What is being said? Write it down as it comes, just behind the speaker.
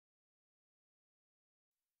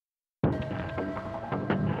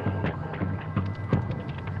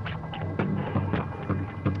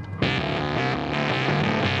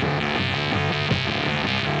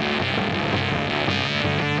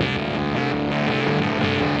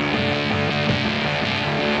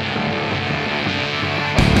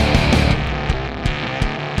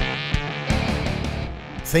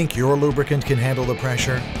Think your lubricant can handle the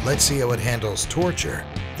pressure? Let's see how it handles torture.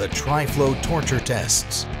 The Tri-Flow torture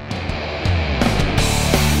tests.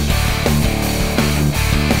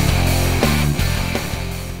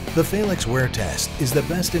 The Falex wear test is the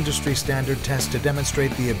best industry standard test to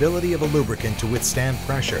demonstrate the ability of a lubricant to withstand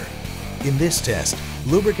pressure. In this test,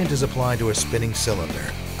 lubricant is applied to a spinning cylinder.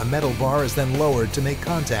 A metal bar is then lowered to make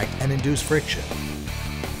contact and induce friction.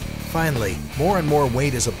 Finally, more and more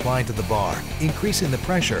weight is applied to the bar, increasing the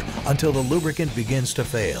pressure until the lubricant begins to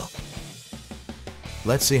fail.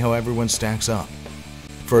 Let's see how everyone stacks up.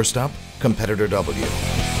 First up, competitor W.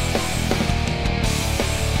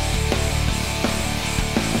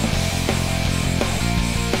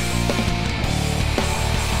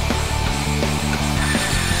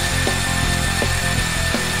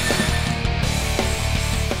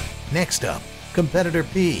 Next up, competitor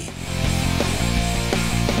P.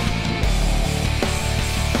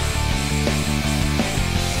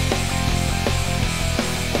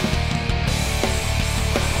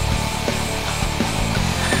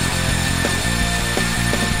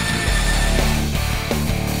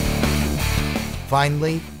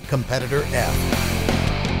 Finally, competitor F.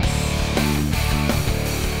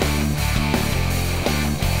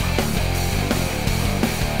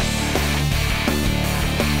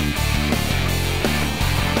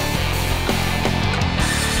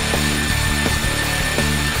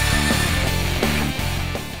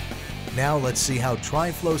 Now let's see how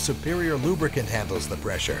Tri-Flow Superior Lubricant handles the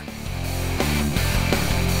pressure.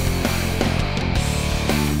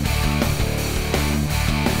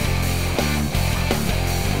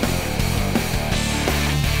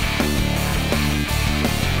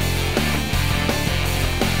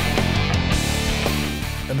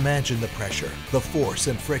 Imagine the pressure, the force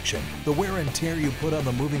and friction, the wear and tear you put on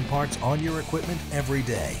the moving parts on your equipment every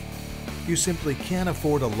day. You simply can't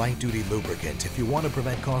afford a light-duty lubricant if you want to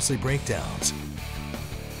prevent costly breakdowns.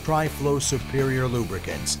 Tri-Flow Superior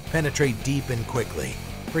Lubricants penetrate deep and quickly,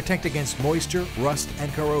 protect against moisture, rust,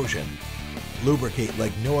 and corrosion, lubricate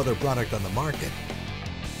like no other product on the market.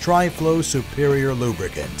 Tri-Flow Superior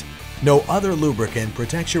Lubricant. No other lubricant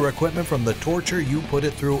protects your equipment from the torture you put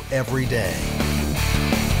it through every day.